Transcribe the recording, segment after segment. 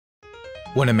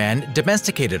When a man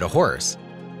domesticated a horse,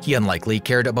 he unlikely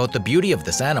cared about the beauty of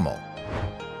this animal.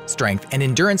 Strength and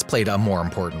endurance played a more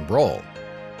important role.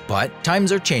 But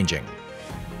times are changing.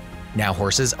 Now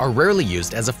horses are rarely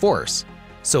used as a force,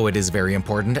 so it is very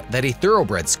important that a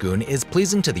thoroughbred skoon is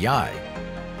pleasing to the eye.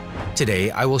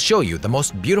 Today I will show you the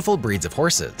most beautiful breeds of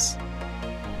horses.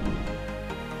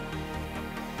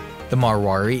 The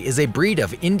Marwari is a breed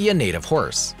of India native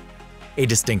horse. A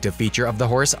distinctive feature of the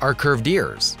horse are curved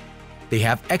ears. They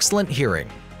have excellent hearing.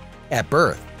 At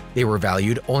birth, they were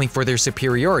valued only for their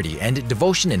superiority and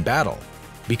devotion in battle,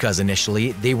 because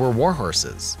initially they were war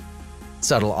horses.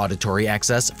 Subtle auditory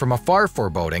access from a far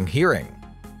foreboding hearing.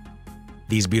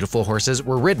 These beautiful horses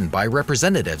were ridden by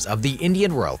representatives of the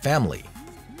Indian royal family.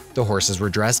 The horses were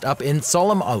dressed up in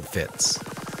solemn outfits.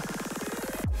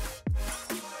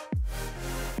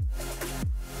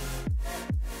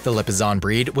 The Lipizzan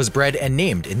breed was bred and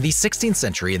named in the 16th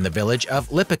century in the village of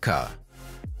Lipica.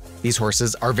 These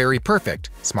horses are very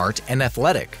perfect, smart, and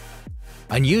athletic.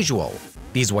 Unusual,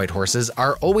 these white horses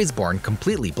are always born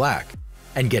completely black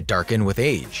and get darkened with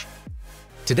age.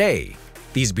 Today,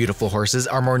 these beautiful horses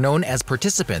are more known as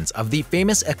participants of the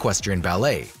famous equestrian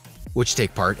ballet, which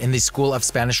take part in the School of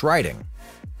Spanish Riding.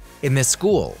 In this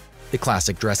school, the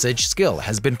classic dressage skill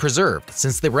has been preserved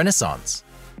since the Renaissance.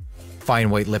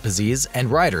 Fine white Lipizzese and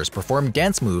riders perform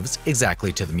dance moves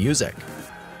exactly to the music.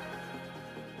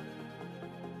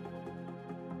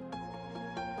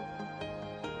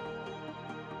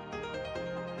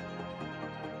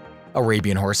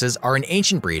 Arabian horses are an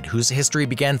ancient breed whose history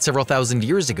began several thousand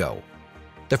years ago.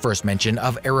 The first mention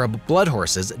of Arab blood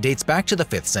horses dates back to the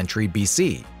 5th century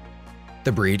BC.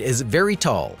 The breed is very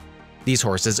tall. These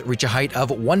horses reach a height of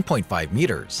 1.5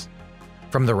 meters.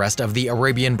 From the rest of the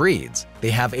Arabian breeds,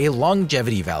 they have a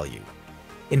longevity value.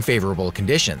 In favorable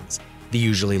conditions, they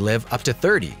usually live up to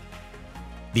 30.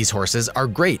 These horses are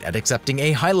great at accepting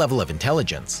a high level of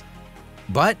intelligence.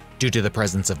 But due to the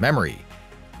presence of memory,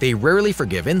 they rarely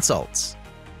forgive insults.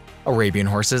 Arabian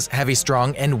horses have a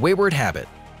strong and wayward habit.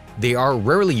 They are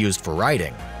rarely used for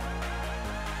riding.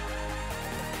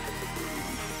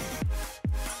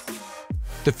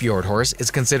 The fjord horse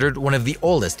is considered one of the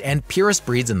oldest and purest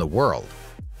breeds in the world.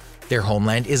 Their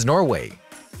homeland is Norway.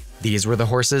 These were the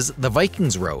horses the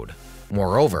Vikings rode.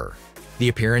 Moreover, the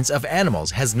appearance of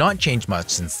animals has not changed much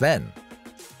since then.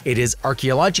 It is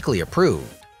archaeologically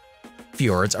approved.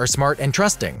 Fjords are smart and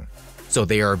trusting, so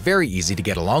they are very easy to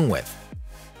get along with.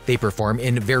 They perform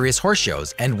in various horse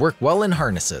shows and work well in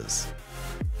harnesses.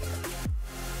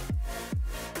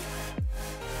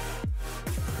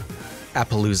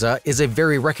 Appaloosa is a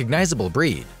very recognizable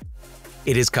breed.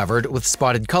 It is covered with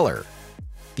spotted color.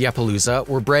 The Appaloosa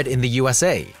were bred in the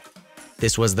USA.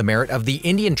 This was the merit of the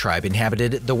Indian tribe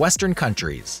inhabited the Western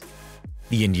countries.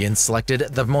 The Indians selected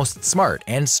the most smart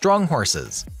and strong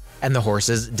horses, and the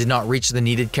horses did not reach the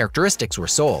needed characteristics were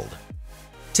sold.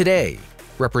 Today,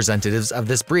 representatives of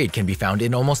this breed can be found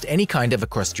in almost any kind of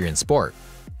equestrian sport.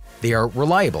 They are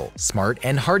reliable, smart,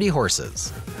 and hardy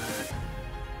horses.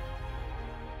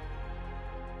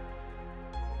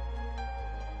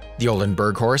 The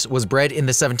Oldenburg horse was bred in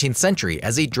the 17th century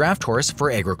as a draft horse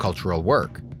for agricultural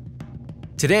work.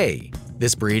 Today,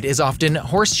 this breed is often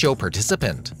horse show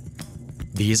participant.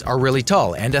 These are really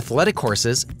tall and athletic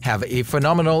horses have a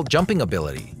phenomenal jumping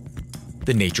ability.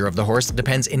 The nature of the horse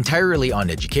depends entirely on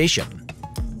education.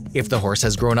 If the horse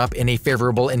has grown up in a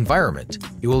favorable environment,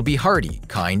 it will be hardy,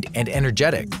 kind, and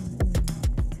energetic.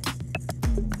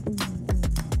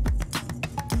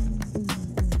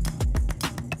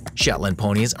 Shetland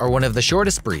ponies are one of the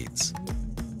shortest breeds.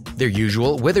 Their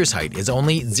usual withers height is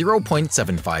only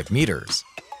 0.75 meters.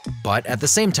 But at the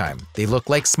same time, they look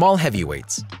like small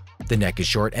heavyweights. The neck is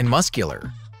short and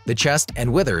muscular. The chest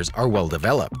and withers are well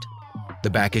developed. The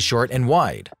back is short and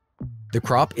wide. The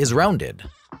crop is rounded.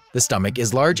 The stomach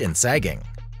is large and sagging.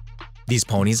 These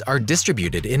ponies are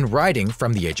distributed in riding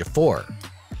from the age of 4.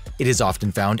 It is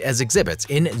often found as exhibits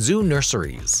in zoo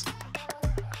nurseries.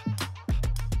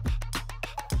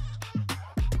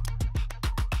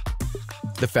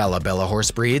 The Falabella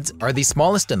horse breeds are the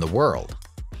smallest in the world.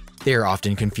 They are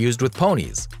often confused with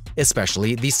ponies,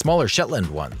 especially the smaller Shetland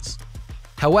ones.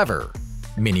 However,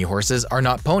 mini horses are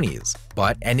not ponies,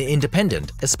 but an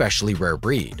independent, especially rare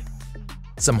breed.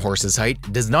 Some horses' height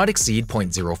does not exceed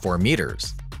 0.04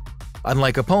 meters.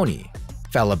 Unlike a pony,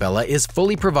 Falabella is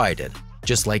fully provided,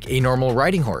 just like a normal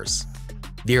riding horse.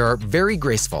 They are very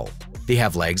graceful. They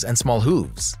have legs and small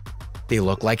hooves. They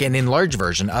look like an enlarged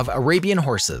version of Arabian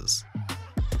horses.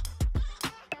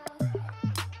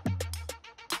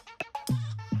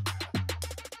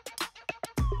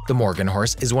 The Morgan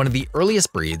horse is one of the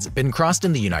earliest breeds been crossed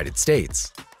in the United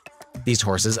States. These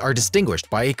horses are distinguished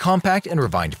by a compact and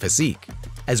refined physique,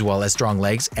 as well as strong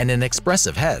legs and an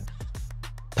expressive head.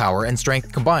 Power and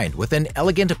strength combined with an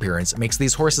elegant appearance makes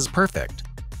these horses perfect.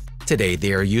 Today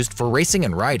they are used for racing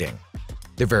and riding.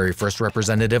 The very first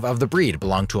representative of the breed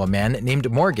belonged to a man named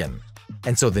Morgan,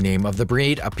 and so the name of the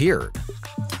breed appeared.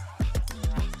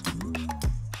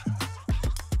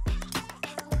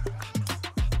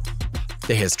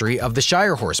 The history of the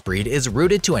Shire horse breed is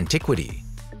rooted to antiquity.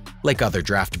 Like other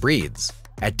draft breeds,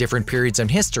 at different periods in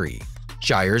history,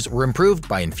 Shires were improved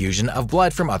by infusion of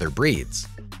blood from other breeds.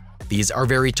 These are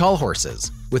very tall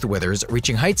horses, with withers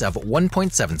reaching heights of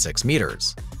 1.76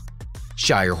 meters.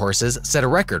 Shire horses set a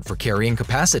record for carrying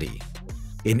capacity.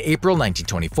 In April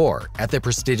 1924, at the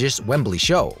prestigious Wembley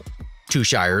Show, 2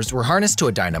 Shires were harnessed to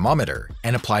a dynamometer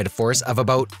and applied a force of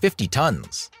about 50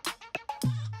 tons.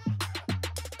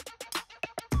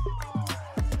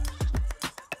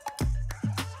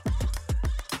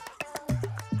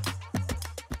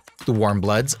 The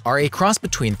Warmbloods are a cross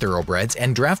between thoroughbreds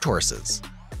and draft horses.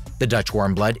 The Dutch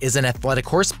Warmblood is an athletic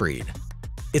horse breed.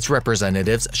 Its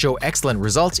representatives show excellent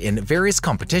results in various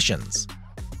competitions.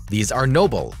 These are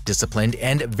noble, disciplined,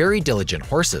 and very diligent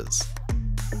horses.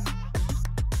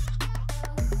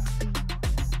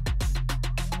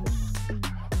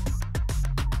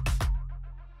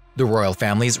 The royal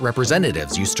family's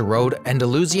representatives used to rode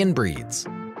Andalusian breeds.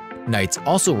 Knights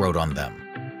also rode on them.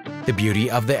 The beauty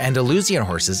of the Andalusian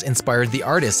horses inspired the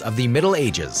artists of the Middle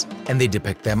Ages, and they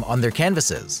depict them on their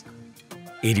canvases.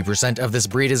 80% of this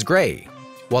breed is gray,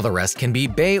 while the rest can be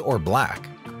bay or black.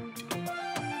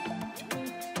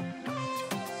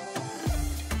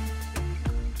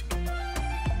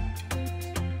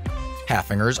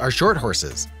 Hafingers are short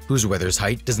horses, whose withers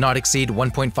height does not exceed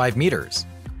 1.5 meters.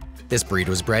 This breed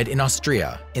was bred in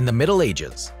Austria in the Middle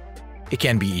Ages. It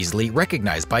can be easily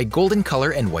recognized by golden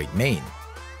color and white mane.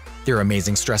 Their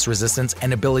amazing stress resistance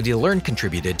and ability to learn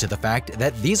contributed to the fact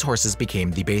that these horses became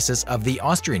the basis of the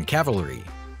Austrian cavalry.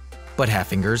 But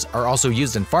Hafingers are also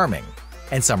used in farming,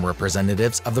 and some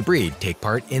representatives of the breed take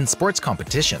part in sports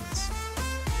competitions.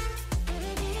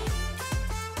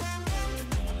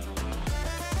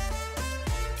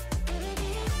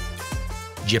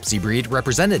 Gypsy breed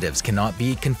representatives cannot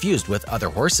be confused with other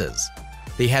horses.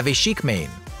 They have a chic mane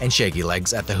and shaggy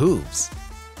legs at the hooves.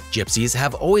 Gypsies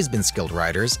have always been skilled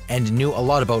riders and knew a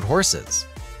lot about horses.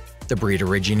 The breed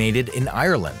originated in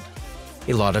Ireland.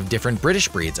 A lot of different British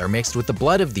breeds are mixed with the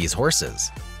blood of these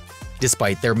horses.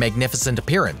 Despite their magnificent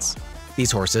appearance,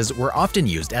 these horses were often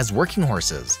used as working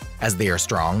horses, as they are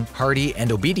strong, hardy,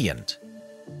 and obedient.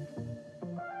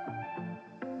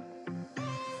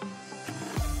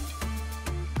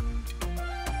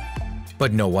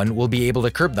 But no one will be able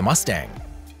to curb the Mustang.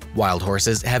 Wild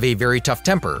horses have a very tough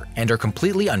temper and are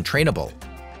completely untrainable.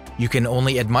 You can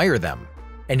only admire them,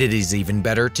 and it is even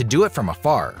better to do it from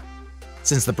afar.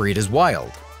 Since the breed is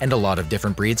wild, and a lot of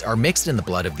different breeds are mixed in the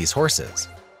blood of these horses,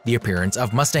 the appearance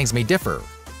of Mustangs may differ,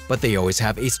 but they always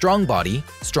have a strong body,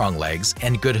 strong legs,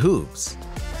 and good hooves.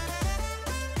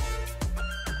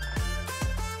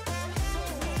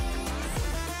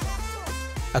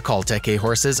 Akalteke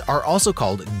horses are also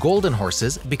called golden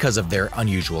horses because of their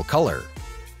unusual color.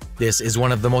 This is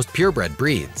one of the most purebred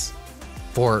breeds.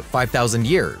 For 5,000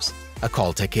 years,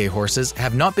 Akalteke horses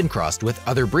have not been crossed with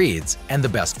other breeds and the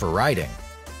best for riding.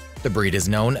 The breed is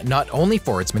known not only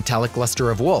for its metallic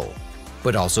luster of wool,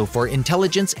 but also for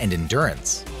intelligence and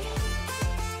endurance.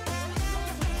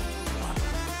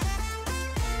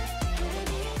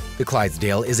 The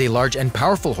Clydesdale is a large and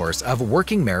powerful horse of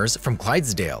working mares from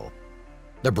Clydesdale.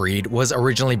 The breed was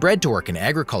originally bred to work in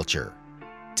agriculture.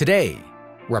 Today,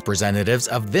 representatives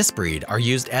of this breed are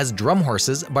used as drum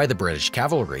horses by the British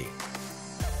cavalry.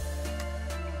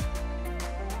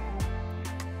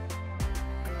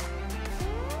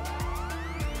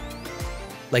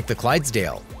 Like the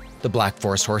Clydesdale, the Black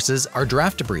Forest horses are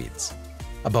draft breeds.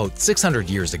 About 600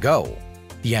 years ago,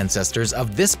 the ancestors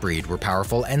of this breed were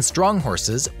powerful and strong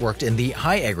horses worked in the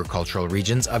high agricultural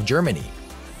regions of Germany.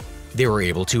 They were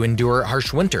able to endure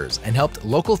harsh winters and helped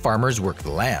local farmers work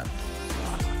the land.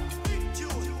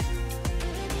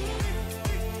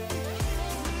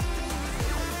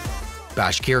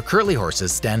 Bashkir curly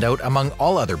horses stand out among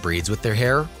all other breeds with their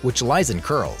hair, which lies in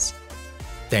curls.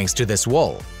 Thanks to this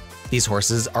wool, these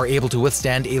horses are able to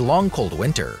withstand a long cold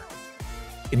winter.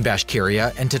 In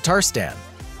Bashkiria and Tatarstan,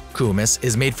 kumis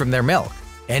is made from their milk,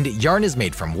 and yarn is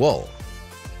made from wool.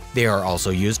 They are also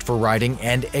used for riding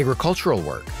and agricultural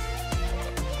work.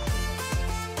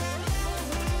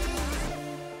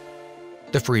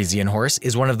 The Frisian horse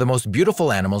is one of the most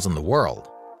beautiful animals in the world.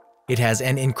 It has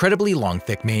an incredibly long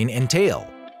thick mane and tail.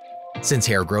 Since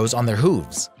hair grows on their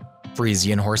hooves,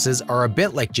 Frisian horses are a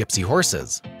bit like gypsy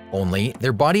horses, only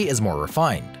their body is more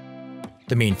refined.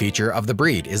 The main feature of the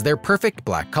breed is their perfect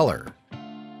black color.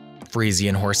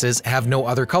 Frisian horses have no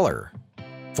other color.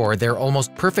 For their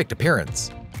almost perfect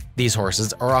appearance, these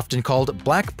horses are often called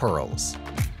black pearls.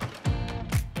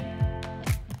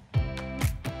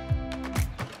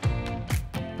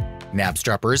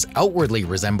 Knabstruppers outwardly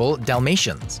resemble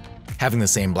Dalmatians, having the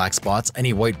same black spots and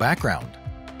a white background.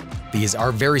 These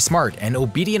are very smart and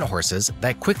obedient horses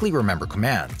that quickly remember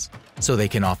commands, so they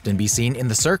can often be seen in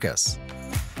the circus.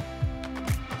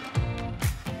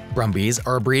 Brumbies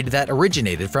are a breed that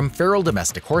originated from feral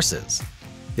domestic horses.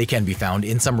 They can be found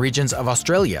in some regions of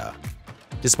Australia.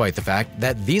 Despite the fact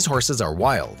that these horses are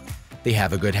wild, they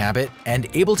have a good habit and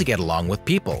able to get along with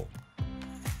people.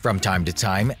 From time to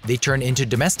time, they turn into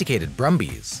domesticated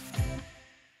Brumbies.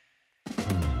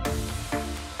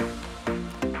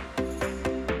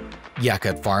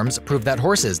 Yakutat farms prove that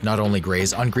horses not only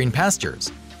graze on green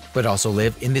pastures, but also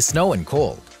live in the snow and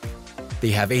cold.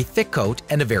 They have a thick coat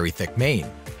and a very thick mane,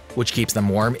 which keeps them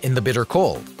warm in the bitter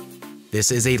cold.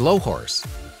 This is a low horse.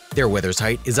 Their withers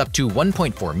height is up to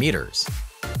 1.4 meters.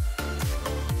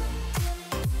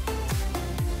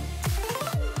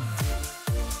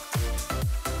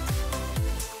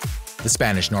 The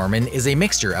Spanish Norman is a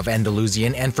mixture of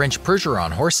Andalusian and French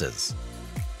Percheron horses.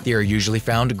 They are usually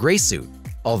found gray suit,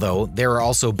 although there are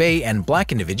also bay and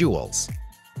black individuals.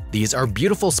 These are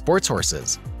beautiful sports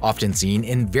horses, often seen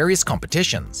in various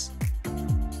competitions.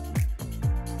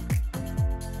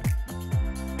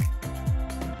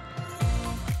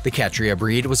 The Catria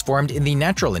breed was formed in the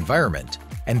natural environment,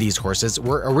 and these horses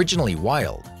were originally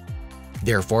wild.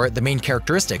 Therefore, the main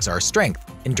characteristics are strength,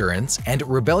 endurance, and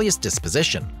rebellious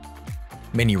disposition.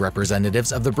 Many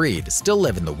representatives of the breed still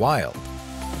live in the wild.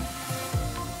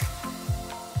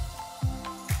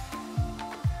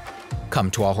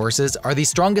 Comtois horses are the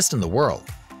strongest in the world.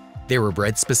 They were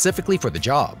bred specifically for the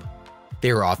job.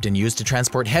 They were often used to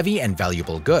transport heavy and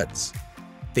valuable goods.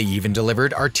 They even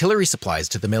delivered artillery supplies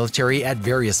to the military at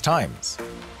various times.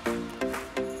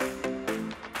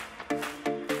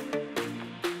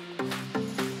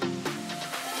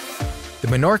 The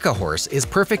Minorca horse is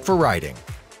perfect for riding.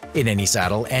 In any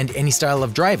saddle and any style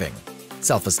of driving,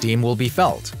 self-esteem will be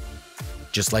felt.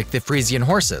 Just like the Frisian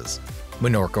horses,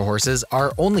 Minorca horses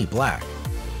are only black.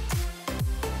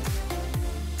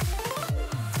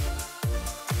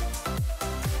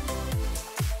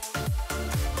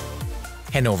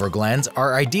 Hanover glands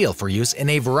are ideal for use in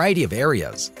a variety of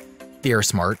areas. They are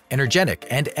smart, energetic,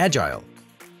 and agile.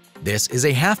 This is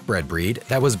a half-bred breed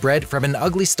that was bred from an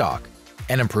ugly stock,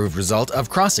 an improved result of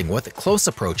crossing with close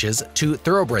approaches to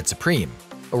thoroughbred supreme,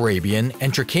 Arabian,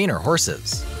 and Trakehner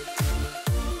horses.